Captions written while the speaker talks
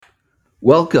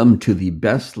Welcome to the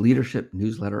best leadership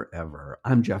newsletter ever.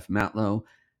 I'm Jeff Matlow,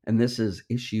 and this is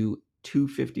issue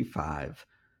 255,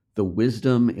 The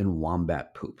Wisdom in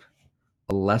Wombat Poop,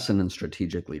 a lesson in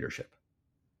strategic leadership.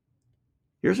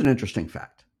 Here's an interesting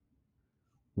fact.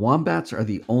 Wombats are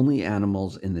the only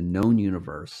animals in the known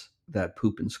universe that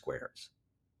poop in squares.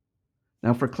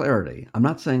 Now, for clarity, I'm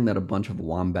not saying that a bunch of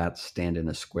wombats stand in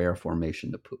a square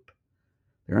formation to poop.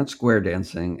 They aren't square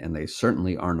dancing, and they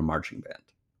certainly aren't a marching band.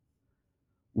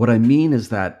 What I mean is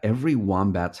that every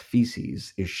wombat's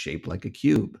feces is shaped like a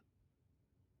cube.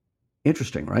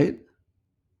 Interesting, right?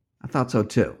 I thought so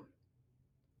too.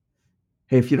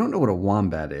 Hey, if you don't know what a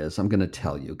wombat is, I'm going to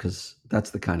tell you because that's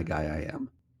the kind of guy I am.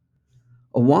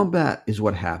 A wombat is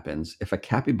what happens if a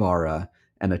capybara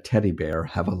and a teddy bear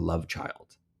have a love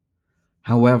child.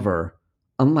 However,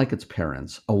 unlike its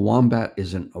parents, a wombat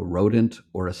isn't a rodent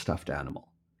or a stuffed animal.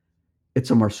 It's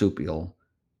a marsupial,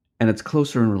 and it's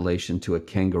closer in relation to a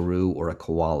kangaroo or a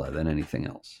koala than anything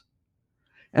else.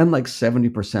 And like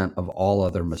 70% of all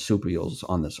other marsupials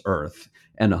on this earth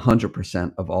and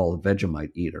 100% of all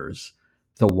Vegemite eaters,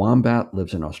 the wombat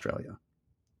lives in Australia.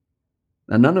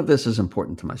 Now, none of this is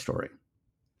important to my story.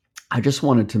 I just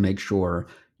wanted to make sure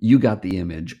you got the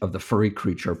image of the furry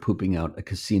creature pooping out a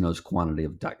casino's quantity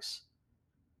of dice.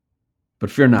 But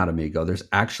fear not, amigo, there's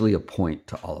actually a point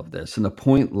to all of this, and the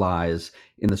point lies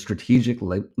in the strategic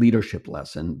leadership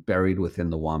lesson buried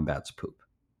within the wombat's poop.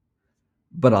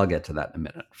 But I'll get to that in a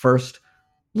minute. First,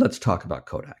 let's talk about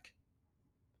Kodak.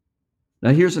 Now,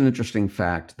 here's an interesting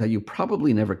fact that you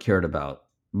probably never cared about,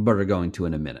 but are going to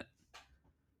in a minute.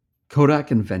 Kodak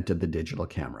invented the digital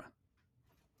camera.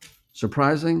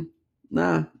 Surprising?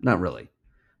 Nah, not really.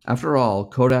 After all,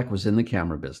 Kodak was in the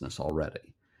camera business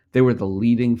already. They were the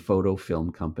leading photo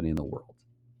film company in the world.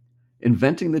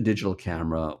 Inventing the digital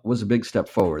camera was a big step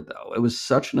forward, though. It was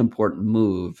such an important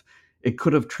move, it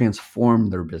could have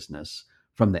transformed their business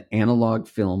from the analog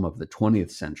film of the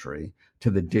 20th century to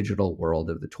the digital world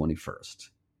of the 21st.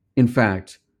 In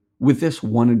fact, with this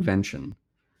one invention,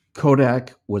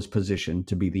 Kodak was positioned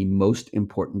to be the most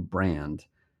important brand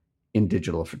in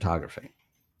digital photography.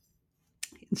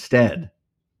 Instead,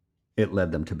 it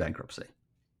led them to bankruptcy.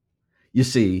 You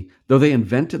see, though they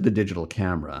invented the digital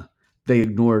camera, they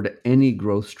ignored any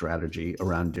growth strategy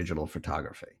around digital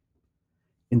photography.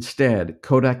 Instead,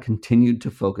 Kodak continued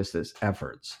to focus its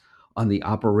efforts on the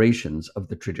operations of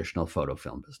the traditional photo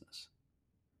film business.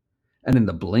 And in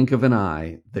the blink of an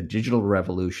eye, the digital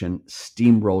revolution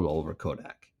steamrolled over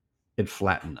Kodak. It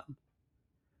flattened them.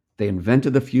 They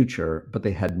invented the future, but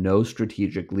they had no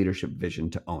strategic leadership vision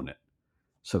to own it.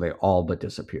 So they all but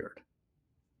disappeared.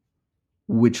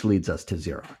 Which leads us to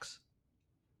Xerox.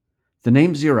 The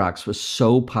name Xerox was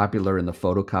so popular in the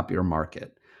photocopier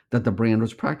market that the brand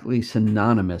was practically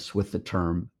synonymous with the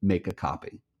term make a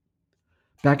copy.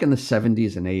 Back in the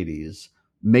 70s and 80s,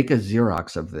 make a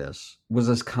Xerox of this was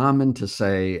as common to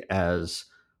say as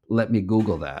let me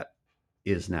Google that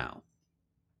is now.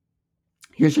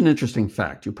 Here's an interesting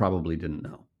fact you probably didn't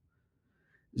know.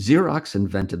 Xerox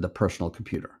invented the personal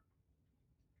computer.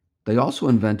 They also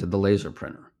invented the laser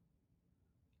printer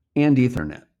and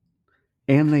Ethernet,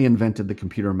 and they invented the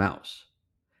computer mouse,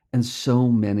 and so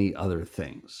many other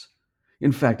things.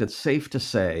 In fact, it's safe to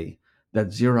say that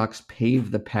Xerox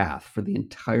paved the path for the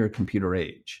entire computer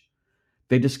age.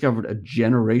 They discovered a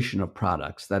generation of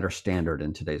products that are standard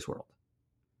in today's world.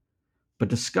 But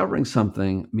discovering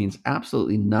something means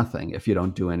absolutely nothing if you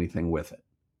don't do anything with it.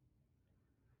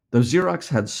 Though Xerox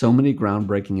had so many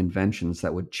groundbreaking inventions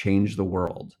that would change the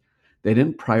world, they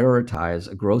didn't prioritize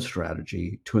a growth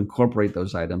strategy to incorporate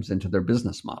those items into their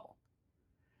business model.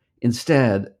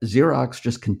 Instead, Xerox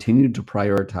just continued to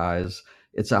prioritize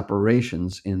its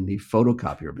operations in the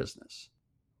photocopier business.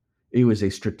 It was a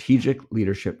strategic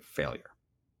leadership failure.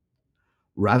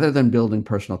 Rather than building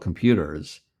personal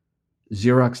computers,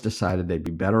 Xerox decided they'd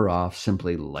be better off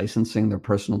simply licensing their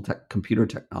personal computer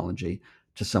technology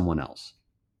to someone else.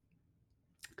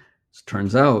 As it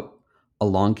turns out,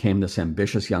 along came this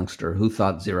ambitious youngster who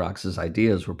thought Xerox's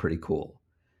ideas were pretty cool.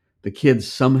 The kid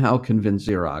somehow convinced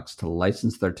Xerox to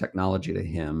license their technology to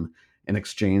him in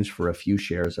exchange for a few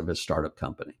shares of his startup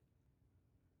company.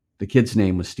 The kid's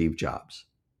name was Steve Jobs.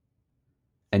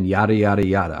 And yada, yada,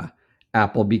 yada,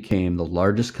 Apple became the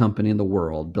largest company in the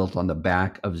world built on the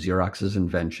back of Xerox's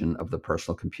invention of the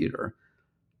personal computer.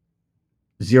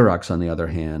 Xerox, on the other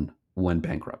hand, went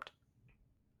bankrupt.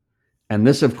 And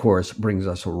this, of course, brings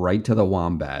us right to the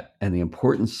wombat and the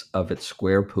importance of its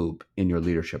square poop in your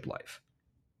leadership life.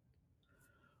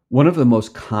 One of the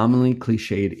most commonly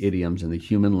cliched idioms in the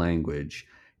human language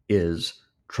is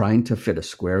trying to fit a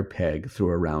square peg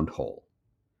through a round hole.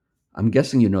 I'm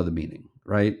guessing you know the meaning,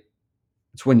 right?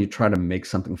 It's when you try to make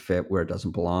something fit where it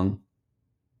doesn't belong.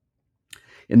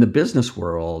 In the business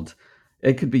world,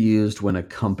 it could be used when a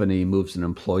company moves an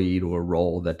employee to a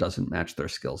role that doesn't match their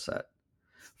skill set.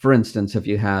 For instance, if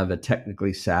you have a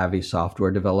technically savvy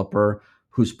software developer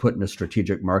who's put in a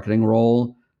strategic marketing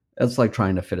role, it's like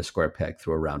trying to fit a square peg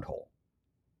through a round hole.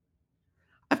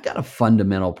 I've got a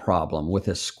fundamental problem with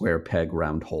this square peg,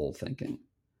 round hole thinking.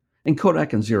 And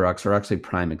Kodak and Xerox are actually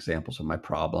prime examples of my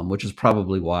problem, which is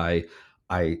probably why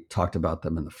I talked about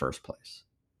them in the first place.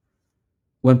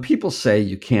 When people say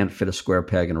you can't fit a square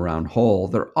peg in a round hole,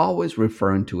 they're always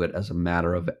referring to it as a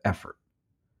matter of effort.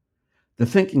 The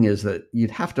thinking is that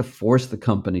you'd have to force the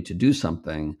company to do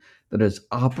something that is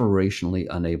operationally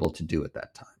unable to do at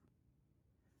that time.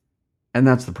 And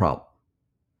that's the problem.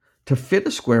 To fit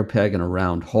a square peg in a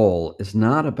round hole is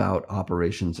not about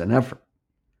operations and effort.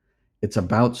 It's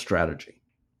about strategy.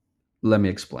 Let me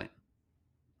explain.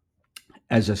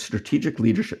 As a strategic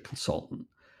leadership consultant,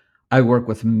 I work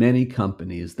with many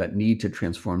companies that need to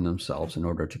transform themselves in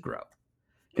order to grow.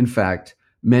 In fact,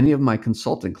 many of my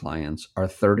consulting clients are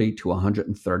 30 to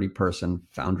 130 person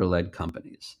founder led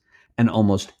companies, and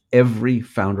almost every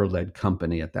founder led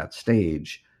company at that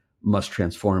stage must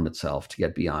transform itself to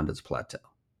get beyond its plateau.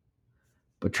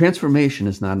 But transformation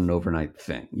is not an overnight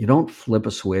thing. You don't flip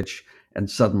a switch and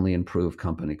suddenly improve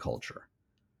company culture.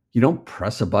 You don't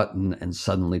press a button and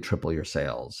suddenly triple your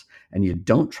sales. And you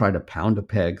don't try to pound a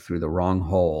peg through the wrong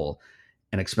hole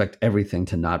and expect everything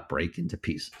to not break into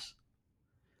pieces.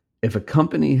 If a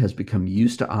company has become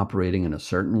used to operating in a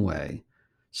certain way,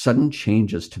 sudden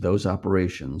changes to those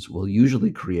operations will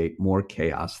usually create more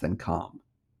chaos than calm.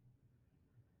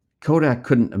 Kodak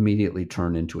couldn't immediately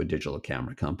turn into a digital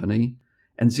camera company,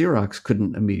 and Xerox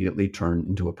couldn't immediately turn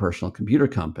into a personal computer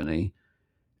company,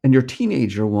 and your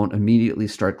teenager won't immediately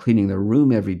start cleaning their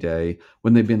room every day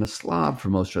when they've been a slob for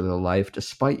most of their life,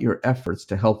 despite your efforts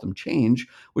to help them change,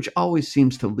 which always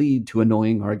seems to lead to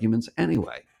annoying arguments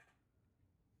anyway.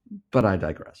 But I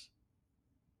digress.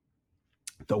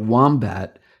 The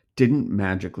Wombat didn't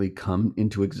magically come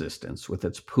into existence with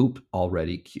its poop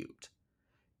already cubed.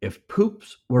 If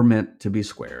poops were meant to be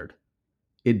squared,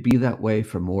 it'd be that way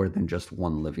for more than just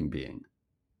one living being.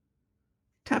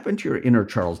 Tap into your inner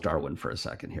Charles Darwin for a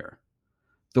second here.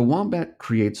 The wombat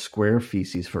creates square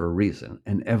feces for a reason,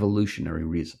 an evolutionary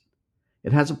reason.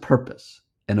 It has a purpose,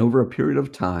 and over a period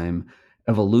of time,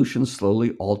 evolution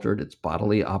slowly altered its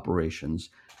bodily operations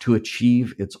to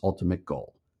achieve its ultimate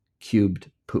goal, cubed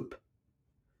poop.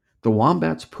 The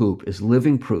wombat's poop is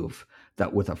living proof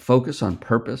that with a focus on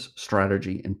purpose,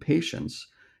 strategy, and patience,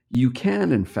 you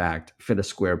can, in fact, fit a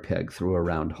square peg through a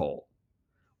round hole.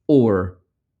 Or,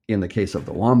 in the case of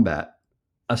the wombat,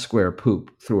 a square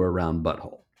poop through a round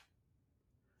butthole.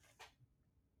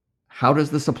 How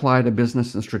does this apply to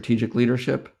business and strategic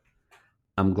leadership?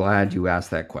 I'm glad you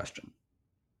asked that question.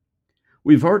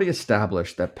 We've already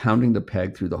established that pounding the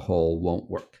peg through the hole won't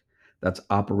work. That's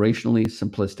operationally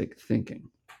simplistic thinking.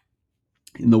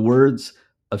 In the words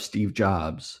of Steve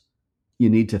Jobs, you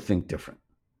need to think different.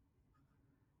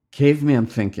 Caveman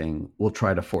thinking will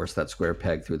try to force that square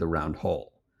peg through the round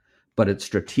hole, but it's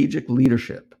strategic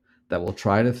leadership that will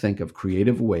try to think of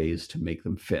creative ways to make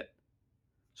them fit.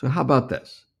 So how about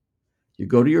this? You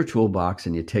go to your toolbox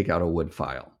and you take out a wood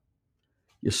file.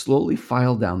 You slowly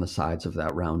file down the sides of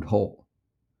that round hole.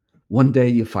 One day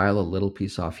you file a little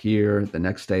piece off here, the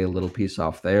next day a little piece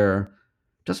off there.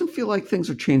 Doesn't feel like things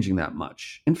are changing that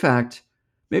much. In fact,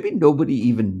 maybe nobody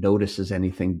even notices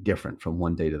anything different from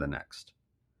one day to the next.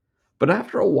 But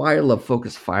after a while of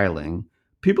focused filing,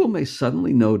 people may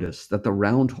suddenly notice that the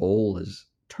round hole is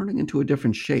turning into a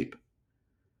different shape.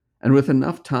 And with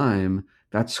enough time,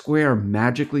 that square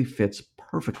magically fits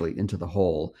perfectly into the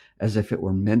hole as if it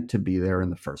were meant to be there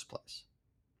in the first place.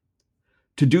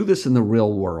 To do this in the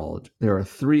real world, there are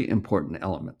three important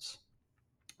elements.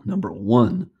 Number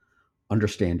one,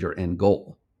 understand your end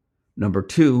goal. Number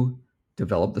two,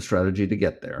 develop the strategy to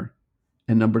get there.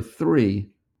 And number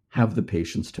three, have the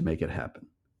patience to make it happen.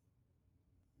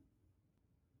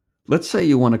 Let's say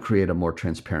you want to create a more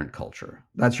transparent culture.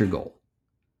 That's your goal.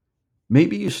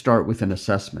 Maybe you start with an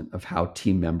assessment of how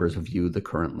team members view the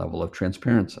current level of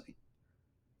transparency.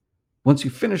 Once you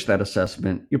finish that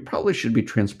assessment, you probably should be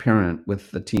transparent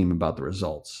with the team about the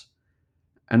results.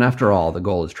 And after all, the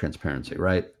goal is transparency,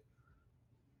 right?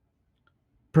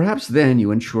 Perhaps then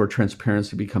you ensure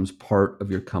transparency becomes part of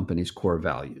your company's core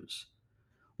values.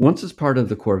 Once it's part of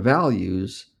the core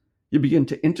values, you begin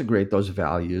to integrate those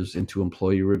values into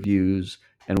employee reviews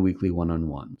and weekly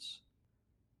one-on-ones.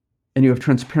 And you have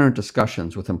transparent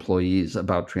discussions with employees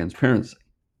about transparency.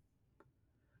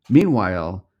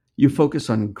 Meanwhile, you focus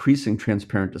on increasing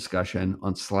transparent discussion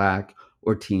on Slack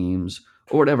or Teams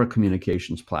or whatever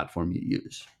communications platform you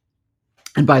use.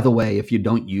 And by the way, if you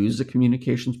don't use a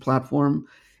communications platform,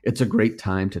 it's a great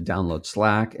time to download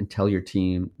Slack and tell your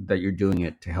team that you're doing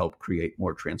it to help create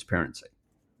more transparency.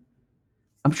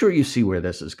 I'm sure you see where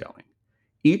this is going.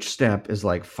 Each step is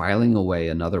like filing away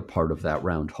another part of that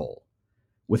round hole.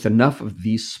 With enough of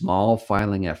these small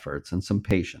filing efforts and some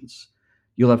patience,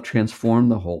 you'll have transformed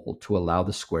the hole to allow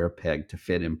the square peg to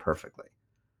fit in perfectly.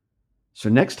 So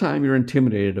next time you're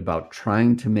intimidated about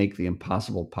trying to make the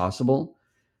impossible possible,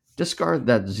 discard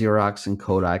that Xerox and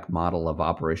Kodak model of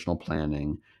operational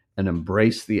planning and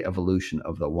embrace the evolution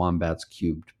of the Wombat's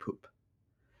cubed poop.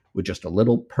 With just a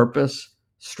little purpose,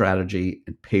 strategy,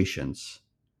 and patience,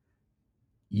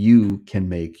 you can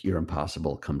make your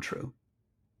impossible come true.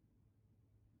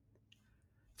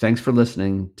 Thanks for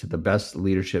listening to the best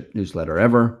leadership newsletter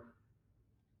ever.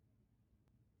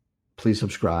 Please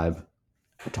subscribe.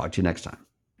 I'll talk to you next time.